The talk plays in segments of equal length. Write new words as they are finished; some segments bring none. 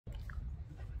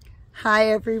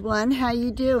Hi everyone, how you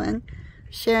doing?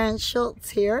 Sharon Schultz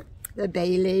here, the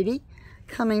Bay Lady,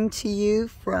 coming to you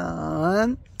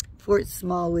from Fort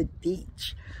Smallwood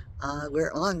Beach.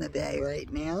 We're on the bay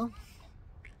right now.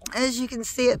 As you can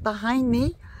see it behind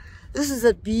me, this is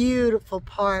a beautiful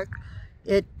park.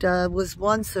 It was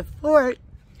once a fort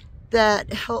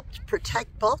that helped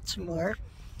protect Baltimore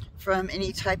from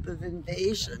any type of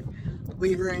invasion.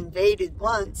 We were invaded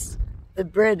once, the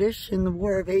British, in the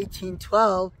War of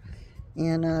 1812,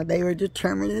 and they were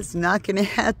determined it's not going to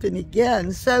happen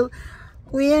again. So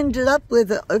we ended up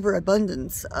with an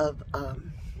overabundance of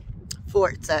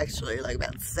forts, actually, like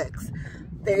about 6.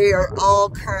 They are all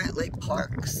currently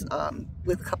parks,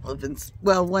 with a couple of,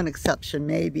 well, one exception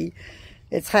maybe.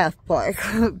 It's half park,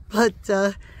 but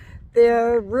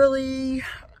they're really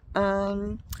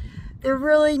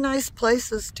nice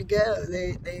places to go.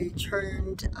 They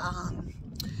turned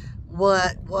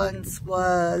what once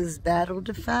was battle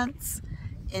defense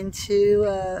into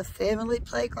a family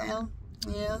playground.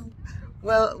 You know,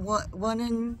 well, one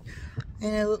in,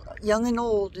 you know, young and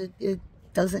old, it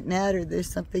doesn't matter.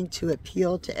 There's something to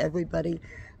appeal to everybody.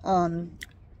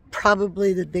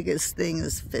 Probably the biggest thing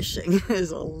is fishing.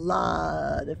 There's a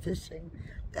lot of fishing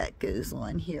that goes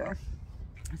on here.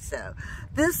 So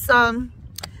this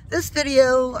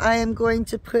video I am going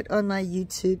to put on my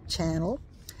YouTube channel.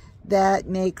 That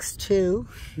makes 2.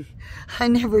 I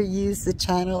never used the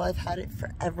channel. I've had it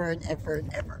forever and ever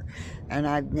and ever, and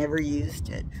I've never used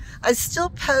it. I still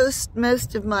post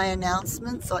most of my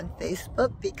announcements on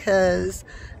Facebook because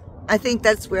I think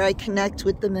that's where I connect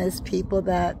with the most people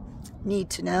that need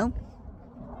to know.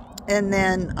 And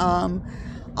then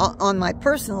on my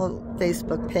personal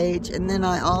Facebook page, and then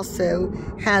I also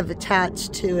have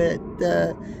attached to it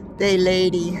the Bay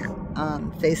Lady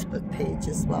Facebook page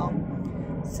as well.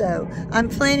 So I'm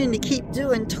planning to keep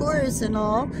doing tours and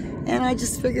all, and I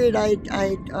just figured I'd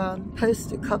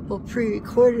post a couple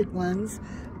pre-recorded ones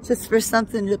just for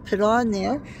something to put on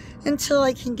there until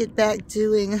I can get back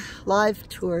doing live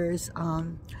tours.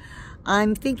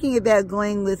 I'm thinking about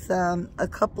going with a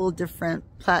couple different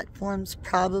platforms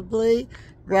probably,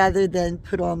 rather than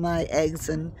put all my eggs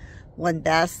in one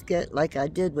basket like I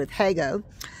did with Hago.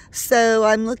 So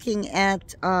I'm looking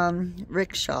at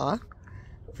rickshaw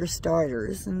for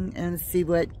starters, and see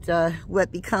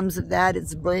what becomes of that.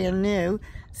 It's brand new,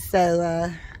 so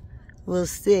we'll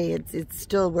see. It's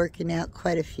still working out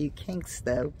quite a few kinks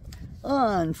though,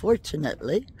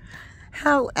 unfortunately.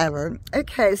 However,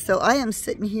 okay, so I am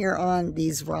sitting here on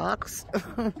these rocks.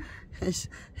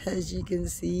 as you can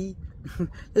see,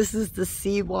 this is the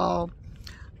seawall.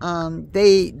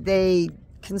 They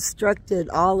constructed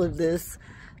all of this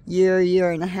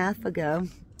year and a half ago,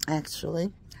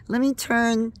 actually. Let me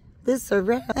turn this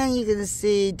around, and you can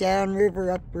see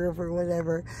downriver, upriver,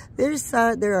 whatever. There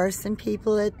are some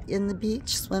people in the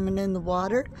beach swimming in the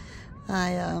water.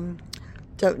 I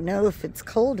don't know if it's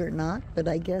cold or not, but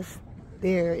I guess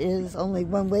there is only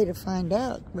one way to find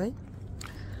out, right?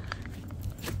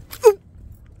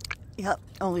 Yep,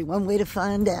 only one way to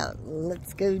find out.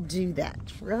 Let's go do that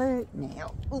right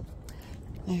now. Ooh.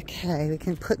 Okay, we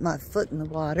can put my foot in the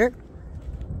water.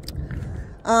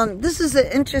 This is an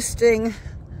interesting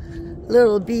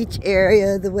little beach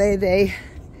area, the way they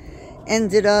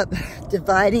ended up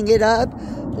dividing it up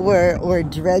or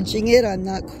dredging it. I'm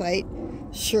not quite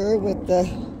sure what the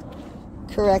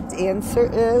correct answer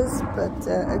is, but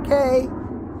okay.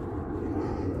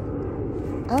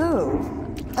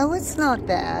 Oh, it's not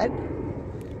bad.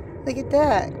 Look at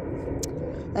that.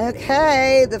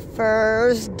 Okay, the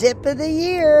first dip of the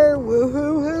year.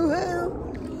 Woohoo-hoo-hoo.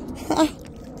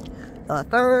 The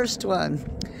first one.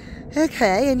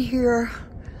 Okay, and here,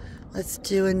 let's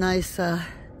do a nice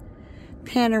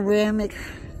panoramic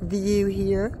view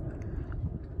here.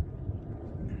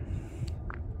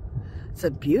 It's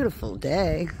a beautiful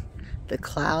day. The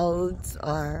clouds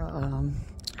are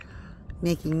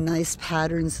making nice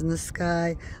patterns in the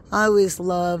sky. I always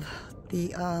love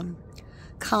the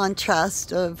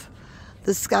contrast of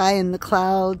the sky and the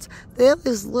clouds. They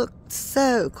always look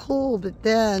so cool, but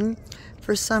then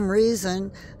for some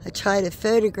reason I try to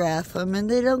photograph them and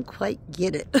they don't quite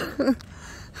get it.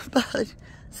 But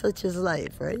such is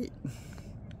life, right?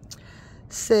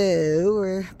 So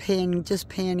we're just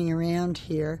panning around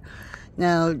here.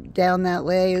 Now down that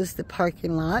way is the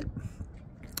parking lot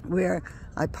where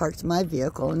I parked my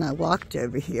vehicle, and I walked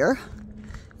over here,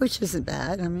 which isn't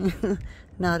bad. I mean,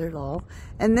 not at all.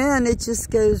 And then it just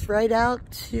goes right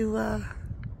out to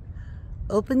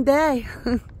open bay.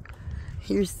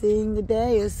 You're seeing the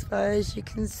bay as far as you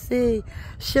can see.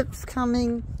 Ships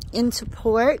coming into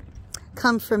port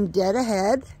come from dead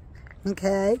ahead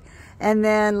okay? And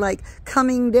then like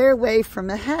coming their way from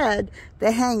ahead,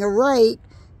 they hang a right,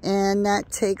 and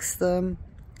that takes them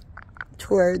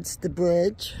towards the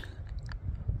bridge,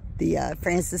 the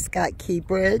Francis Scott Key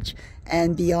Bridge,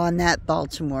 and beyond that,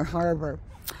 Baltimore Harbor.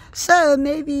 So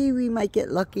maybe we might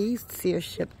get lucky, see a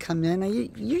ship come in. I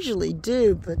usually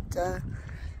do, but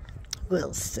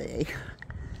we'll see.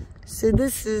 So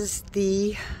this is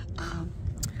the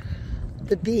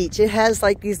beach. It has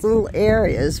like these little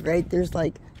areas, right? There's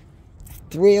like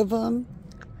 3 of them.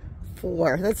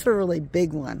 4. That's a really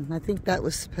big one. I think that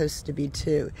was supposed to be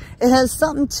 2. It has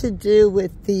something to do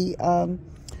with the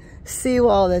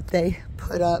seawall that they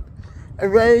put up.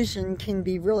 Erosion can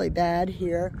be really bad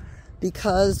here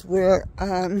because we're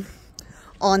on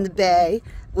the bay,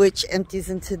 which empties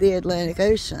into the Atlantic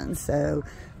Ocean. So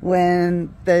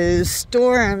when those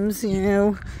storms, you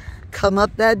know, come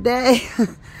up that day,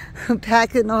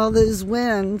 packing all those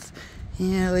winds, you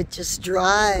know, it just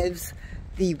drives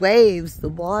the waves, the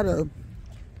water,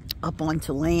 up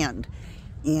onto land,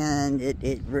 and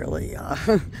it really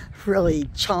really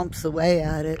chomps away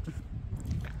at it.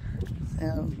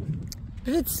 So,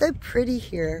 but it's so pretty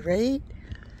here, right?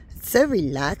 It's so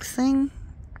relaxing.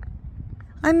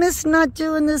 I miss not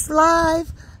doing this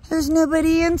live. There's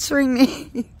nobody answering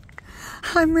me.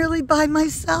 I'm really by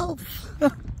myself.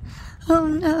 Oh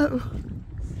no.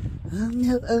 Oh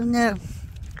no, oh no.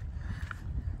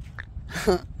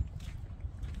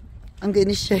 I'm going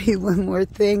to show you one more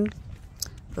thing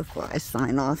before I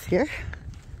sign off here.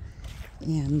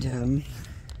 And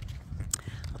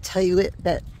I'll tell you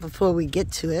that before we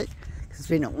get to it, because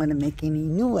we don't want to make any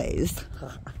noise.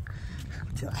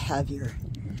 Do I have your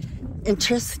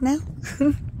interest now?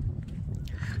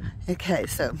 Okay,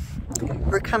 so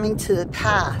we're coming to the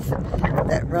path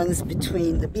that runs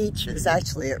between the beaches.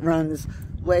 Actually, it runs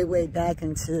way back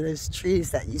into those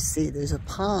trees that you see. There's a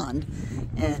pond,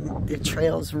 and the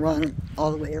trails run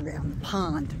all the way around the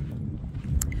pond.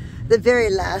 The very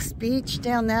last beach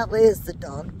down that way is the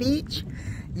dog beach.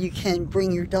 You can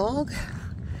bring your dog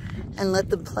and let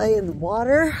them play in the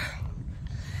water.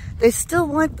 They still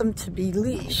want them to be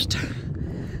leashed,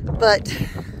 but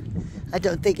I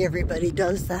don't think everybody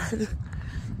does that.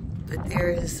 But there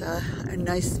is a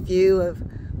nice view of,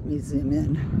 let me zoom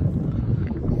in.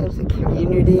 There's a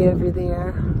community over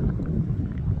there.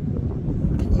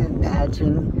 Can you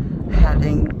imagine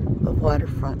having a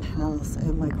waterfront house?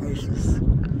 Oh my gracious.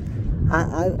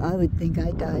 I would think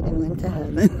I died and went to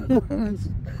heaven.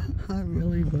 I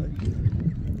really would.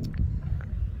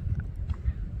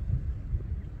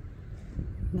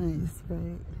 Nice,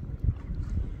 right?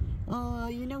 Oh,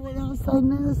 you know what else I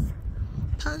miss?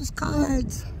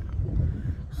 Postcards.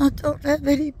 I don't have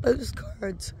any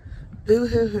postcards.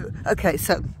 Boo-hoo-hoo. Okay,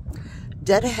 so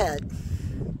dead ahead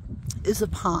is a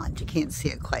pond. You can't see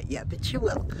it quite yet, but you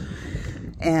will.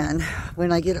 And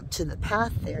when I get up to the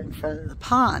path there in front of the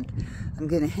pond, I'm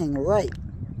going to hang a right.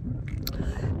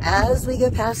 As we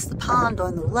go past the pond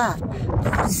on the left, you're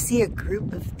going to see a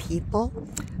group of people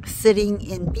sitting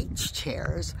in beach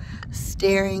chairs,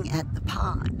 staring at the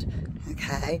pond.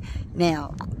 Okay?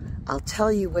 Now, I'll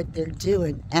tell you what they're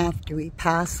doing after we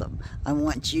pass them. I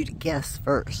want you to guess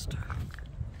first.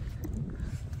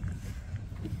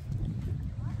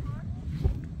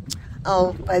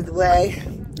 Oh, by the way,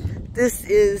 this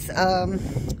is,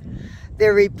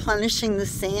 they're replenishing the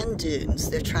sand dunes.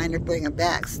 They're trying to bring them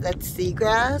back. So that's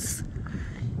seagrass.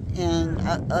 And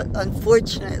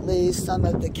unfortunately, some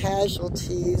of the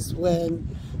casualties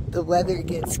when the weather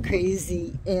gets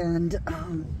crazy and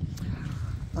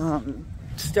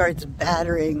starts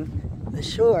battering the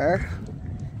shore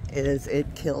is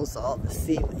it kills all the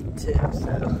seaweed too.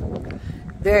 So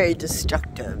very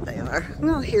destructive they are.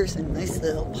 Well, here's a nice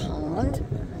little pond.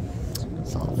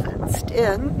 It's all fenced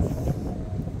in.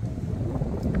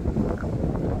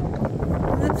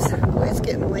 Oops, oh, it's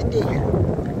getting windy here.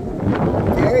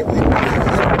 Very windy. Okay,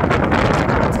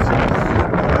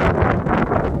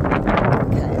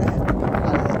 I have to be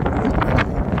quiet.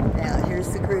 Now, here's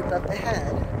the group up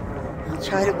ahead. I'll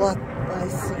try to walk by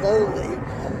slowly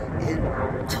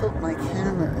and tilt my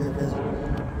camera over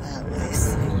that way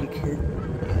so you can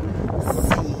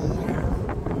see.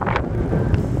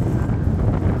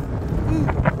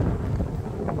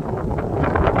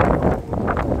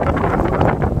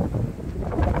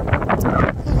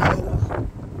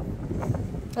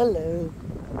 Hello.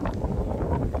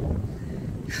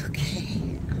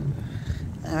 Okay.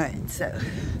 Alright, so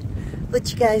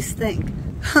what you guys think?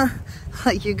 Huh?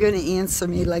 Like you're going to answer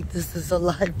me like this is a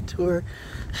live tour.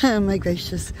 Oh my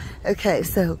gracious. Okay,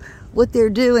 so what they're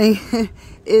doing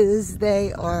is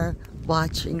they are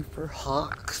watching for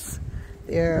hawks.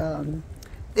 They're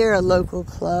They're a local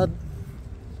club.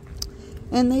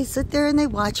 And they sit there and they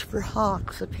watch for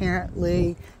hawks.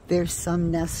 Apparently, there's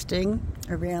some nesting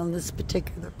around this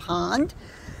particular pond.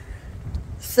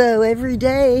 So every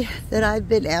day that I've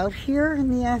been out here in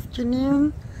the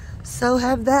afternoon, so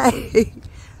have they.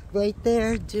 Right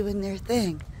there doing their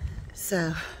thing.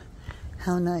 So,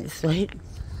 how nice, right?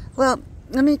 Well,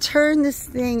 let me turn this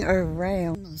thing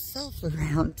around, myself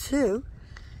around too.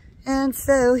 And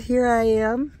so here I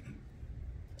am.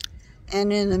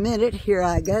 And in a minute, here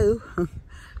I go.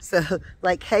 So,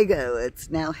 like hey go, it's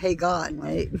now hey gone,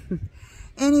 right?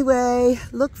 Anyway,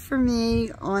 look for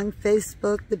me on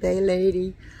Facebook, The Bay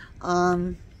Lady,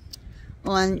 on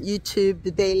YouTube,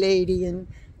 The Bay Lady,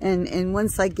 and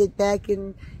once I get back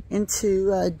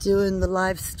into doing the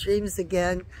live streams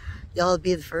again, y'all will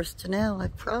be the first to know, I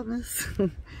promise.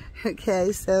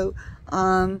 Okay, so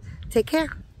take care.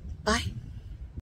 Bye.